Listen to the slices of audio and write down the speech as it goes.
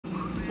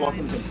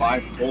Welcome to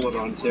bipolar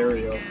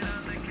Ontario.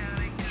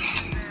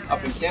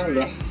 Up in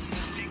Canada,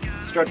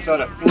 starts out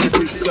at 4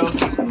 degrees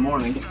Celsius in the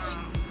morning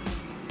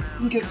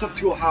and gets up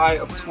to a high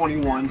of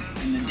 21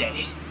 in the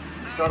day. So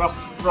you start off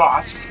with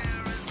frost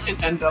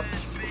and end up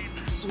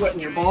sweating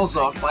your balls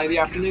off by the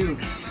afternoon.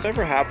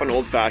 Whatever happened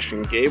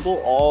old-fashioned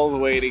gable all the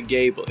way to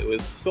gable? It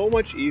was so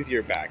much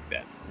easier back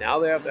then. Now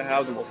they have to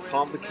have the most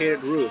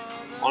complicated roof.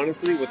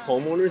 Honestly, with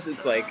homeowners,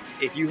 it's like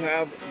if you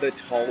have the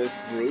tallest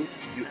roof,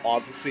 you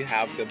obviously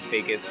have the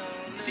biggest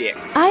dick.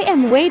 I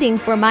am waiting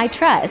for my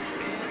truss.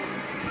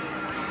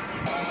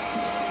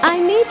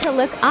 I need to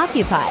look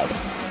occupied.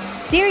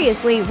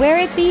 Seriously, where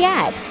it be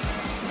at?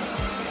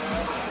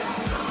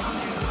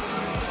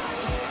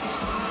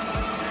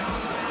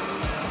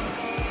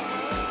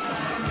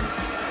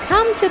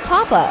 Come to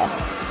Papa.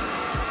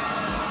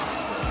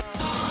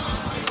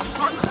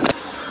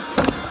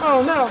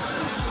 Oh no!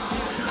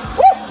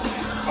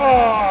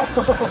 Oh!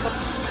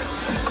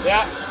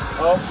 Yeah.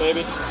 Oh,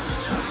 maybe.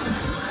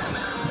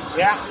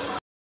 Yeah.